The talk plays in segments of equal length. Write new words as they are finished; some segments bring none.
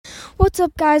What's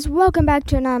up, guys? Welcome back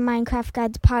to another Minecraft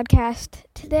Guides podcast.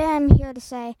 Today I'm here to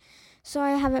say,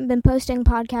 sorry I haven't been posting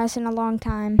podcasts in a long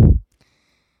time.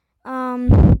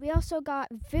 We also got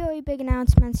very big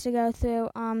announcements to go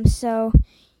through, so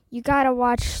you gotta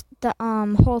watch the,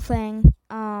 whole thing.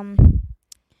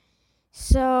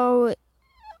 So,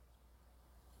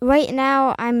 right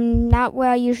now, I'm not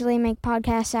where I usually make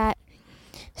podcasts at,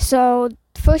 so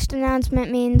first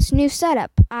announcement means new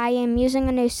setup. I am using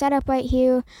a new setup right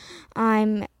here.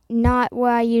 I'm not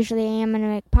where I usually am when I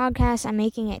make podcasts. I'm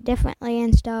making it differently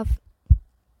and stuff.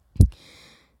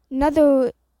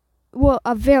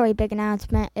 A very big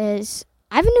announcement is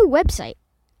I have a new website.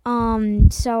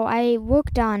 So I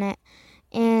worked on it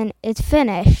and it's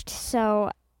finished. So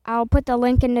I'll put the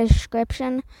link in the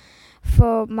description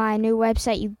for my new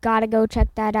website. You gotta go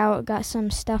check that out. Got some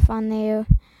stuff on there.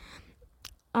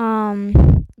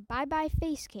 Bye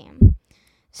Facecam.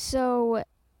 So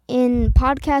in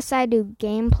podcasts I do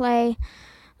gameplay.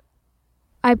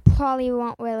 I probably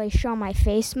won't really show my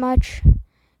face much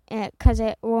because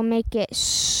it will make it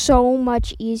so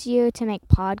much easier to make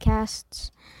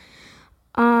podcasts.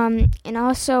 And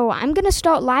also I'm gonna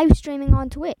start live streaming on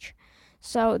Twitch.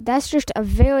 So that's just a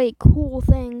very cool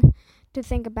thing to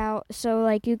think about. So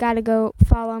you gotta go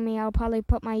follow me. I'll probably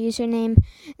put my username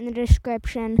in the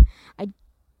description. I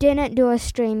didn't do a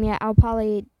stream yet. I'll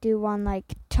probably do one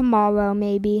tomorrow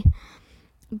maybe,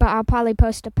 but I'll probably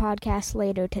post a podcast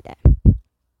later today.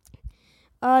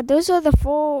 Those are the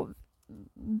 4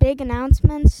 big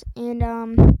announcements, and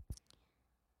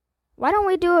why don't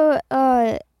we do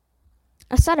a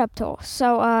setup tour?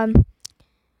 So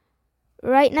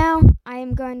right now I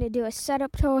am going to do a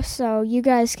setup tour so you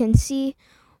guys can see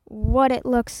what it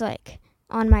looks like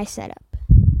on my setup.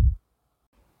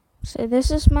 So this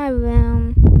is my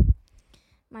room,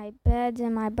 my bed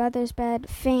and my brother's bed,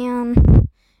 fan,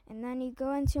 and then you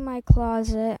go into my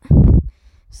closet.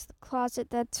 It's the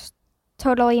closet that's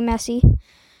totally messy.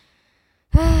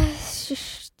 It's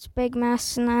just a big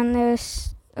mess, and then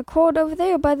there's a cord over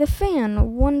there by the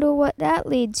fan. Wonder what that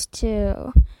leads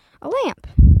to. A lamp.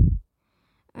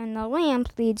 And the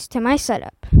lamp leads to my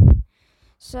setup.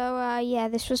 So, yeah,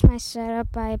 this was my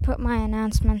setup. I put my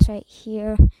announcements right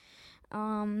here.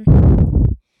 I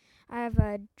have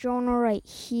a journal right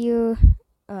here,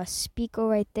 a speaker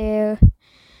right there,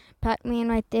 Pac-Man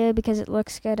right there because it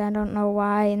looks good, I don't know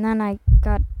why, and then I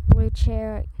got blue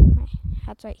chair, my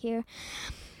hat's right here,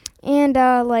 and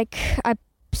I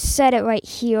set it right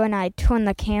here and I turn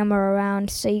the camera around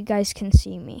so you guys can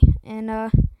see me, and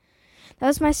that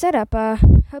was my setup.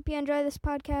 Hope you enjoy this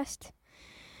podcast.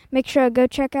 Make sure to go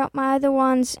check out my other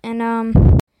ones,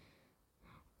 and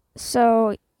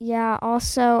so yeah,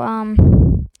 also,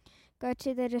 go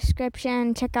to the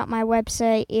description, check out my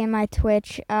website and my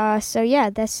Twitch. So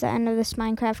yeah, that's the end of this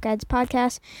Minecraft Guides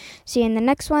podcast. See you in the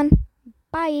next one.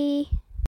 Bye!